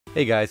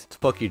Hey guys, it's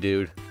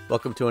PokeDude.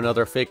 Welcome to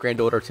another Fake Grand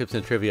Order Tips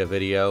and Trivia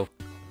video.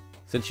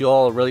 Since you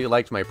all really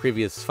liked my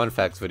previous Fun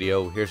Facts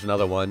video, here's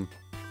another one.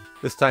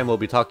 This time we'll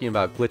be talking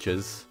about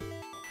glitches.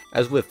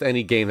 As with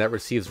any game that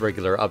receives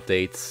regular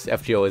updates,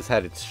 FGO has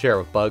had its share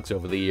of bugs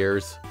over the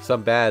years.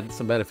 Some bad,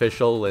 some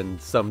beneficial,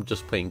 and some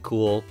just plain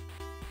cool.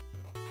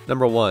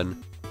 Number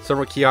 1.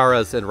 Summer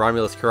Kiara's and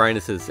Romulus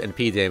Quirinus's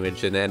NP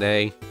damage in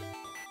NA.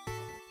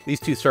 These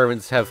two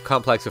servants have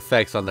complex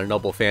effects on their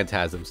noble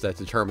phantasms that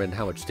determine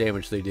how much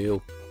damage they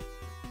do.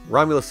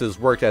 Romulus's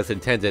worked as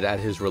intended at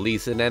his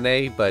release in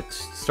NA, but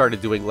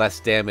started doing less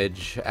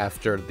damage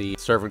after the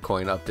Servant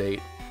Coin update.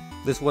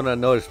 This went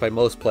unnoticed by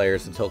most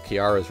players until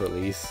Kiara's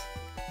release.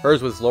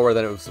 Hers was lower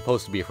than it was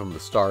supposed to be from the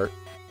start.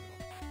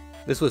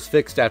 This was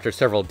fixed after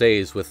several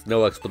days with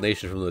no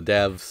explanation from the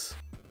devs.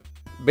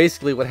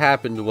 Basically what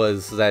happened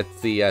was that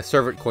the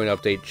Servant Coin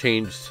update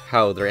changed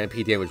how their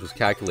NP damage was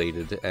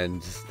calculated,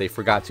 and they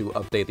forgot to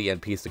update the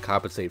NPs to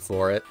compensate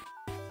for it.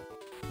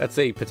 That's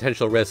a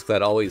potential risk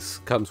that always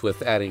comes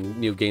with adding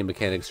new game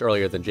mechanics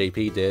earlier than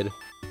JP did.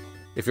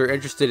 If you're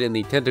interested in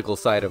the technical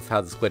side of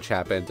how this glitch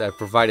happened, I've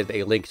provided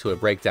a link to a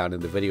breakdown in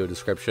the video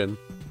description.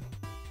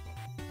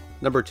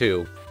 Number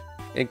 2.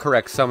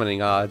 Incorrect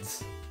summoning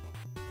odds.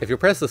 If you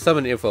press the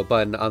summon info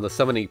button on the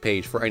summoning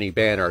page for any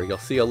banner, you'll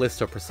see a list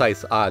of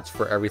precise odds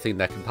for everything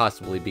that can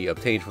possibly be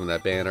obtained from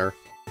that banner.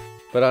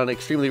 But on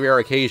extremely rare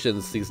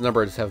occasions, these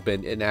numbers have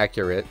been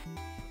inaccurate.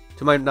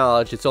 To my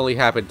knowledge, it's only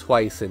happened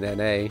twice in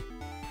NA.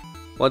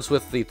 Once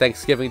with the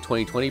Thanksgiving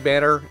 2020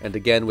 banner, and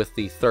again with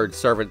the third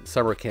Servant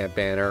Summer Camp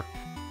banner.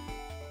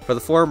 For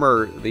the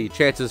former, the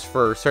chances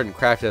for certain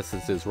craft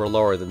essences were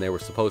lower than they were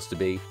supposed to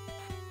be.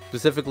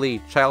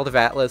 Specifically, Child of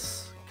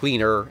Atlas,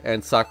 Cleaner,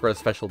 and Sakura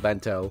Special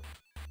Bento.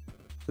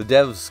 The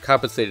devs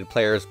compensated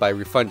players by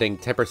refunding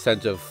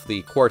 10% of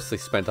the quartz they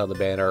spent on the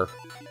banner,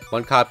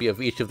 one copy of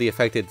each of the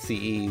affected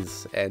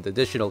CEs, and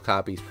additional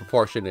copies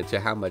proportionate to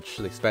how much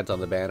they spent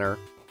on the banner.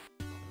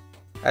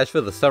 As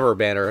for the summer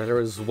banner, there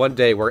was one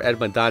day where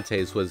Edmund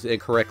Dantes was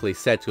incorrectly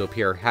set to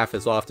appear half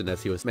as often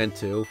as he was meant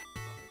to.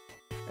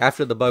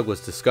 After the bug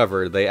was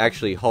discovered, they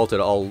actually halted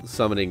all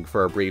summoning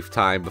for a brief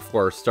time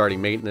before starting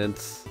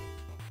maintenance.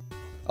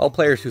 All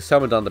players who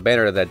summoned on the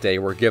banner that day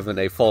were given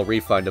a full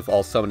refund of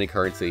all summoning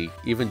currency,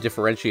 even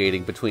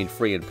differentiating between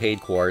free and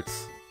paid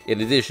quartz,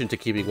 in addition to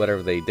keeping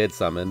whatever they did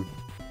summon.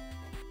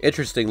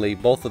 Interestingly,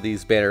 both of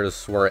these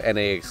banners were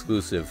NA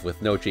exclusive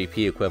with no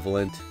JP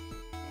equivalent.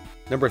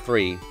 Number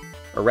 3.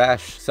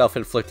 Arash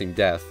self-inflicting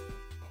death.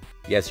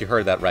 Yes, you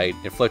heard that right,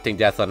 inflicting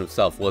death on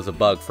himself was a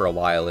bug for a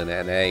while in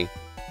NA.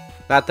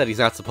 Not that he's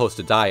not supposed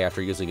to die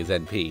after using his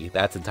NP,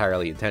 that's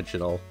entirely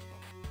intentional.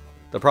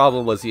 The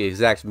problem was the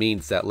exact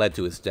means that led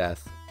to his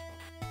death.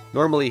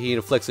 Normally he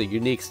inflicts a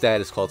unique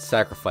status called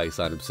Sacrifice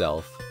on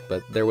himself,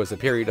 but there was a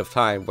period of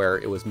time where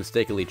it was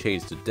mistakenly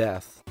changed to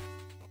Death.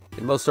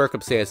 In most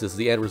circumstances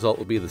the end result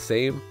will be the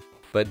same,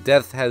 but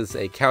Death has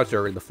a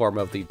counter in the form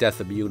of the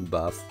Death Immune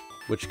buff,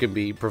 which can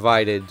be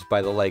provided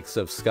by the likes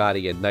of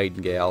Scotty and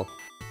Nightingale.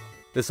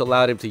 This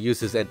allowed him to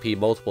use his NP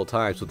multiple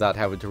times without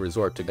having to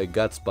resort to a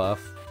Guts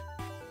buff.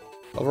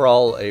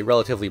 Overall, a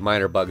relatively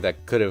minor bug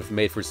that could have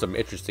made for some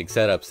interesting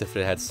setups if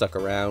it had stuck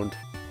around.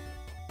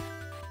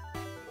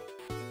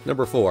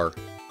 Number 4.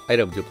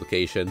 Item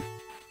duplication.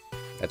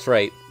 That's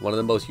right, one of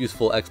the most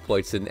useful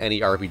exploits in any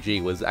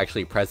RPG was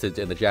actually present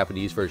in the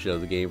Japanese version of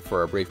the game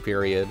for a brief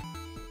period.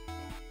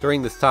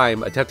 During this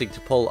time, attempting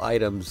to pull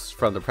items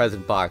from the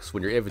present box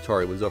when your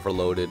inventory was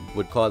overloaded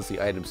would cause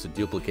the items to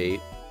duplicate.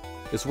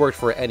 This worked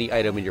for any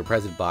item in your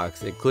present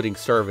box, including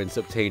servants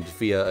obtained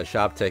via a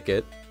shop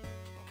ticket.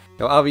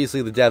 Now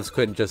obviously the devs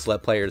couldn't just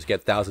let players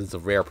get thousands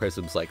of rare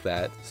prisms like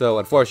that, so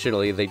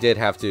unfortunately they did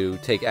have to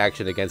take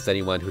action against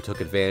anyone who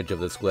took advantage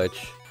of this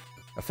glitch.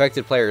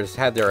 Affected players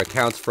had their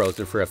accounts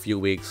frozen for a few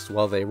weeks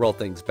while they rolled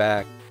things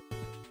back,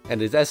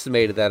 and it's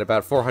estimated that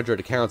about 400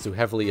 accounts who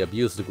heavily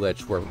abused the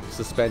glitch were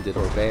suspended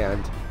or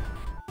banned.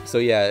 So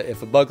yeah,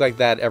 if a bug like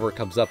that ever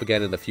comes up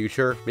again in the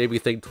future, maybe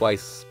think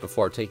twice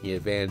before taking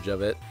advantage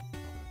of it.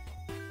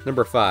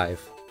 Number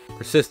 5.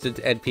 Persistent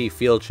NP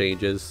field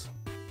changes.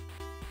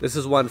 This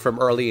is one from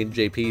early in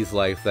JP's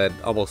life that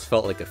almost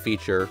felt like a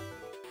feature.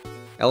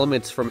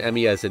 Elements from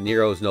Emiya's and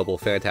Nero's noble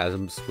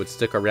phantasms would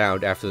stick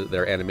around after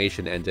their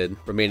animation ended,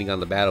 remaining on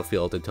the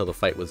battlefield until the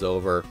fight was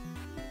over.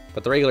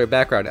 But the regular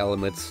background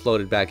elements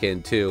floated back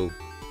in too.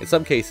 In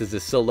some cases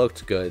this still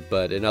looked good,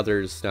 but in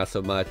others not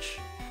so much.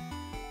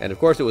 And of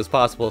course it was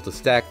possible to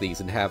stack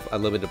these and have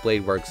Unlimited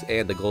Blade Works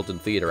and the Golden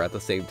Theater at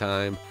the same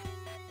time.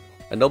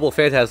 A noble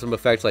phantasm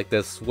effect like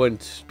this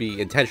wouldn't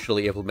be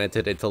intentionally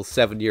implemented until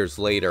 7 years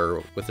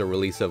later with the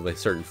release of a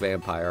certain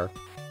vampire.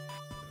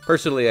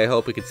 Personally, I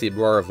hope we can see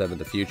more of them in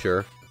the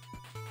future.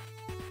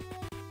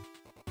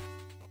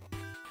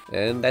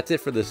 And that's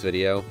it for this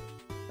video.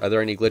 Are there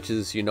any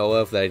glitches you know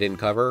of that I didn't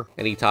cover?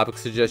 Any topic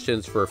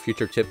suggestions for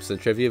future tips and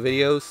trivia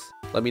videos?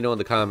 Let me know in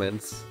the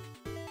comments.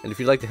 And if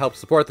you'd like to help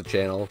support the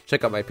channel,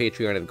 check out my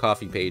Patreon and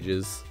Ko-fi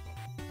pages.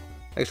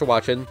 Thanks for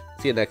watching,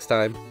 see you next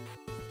time.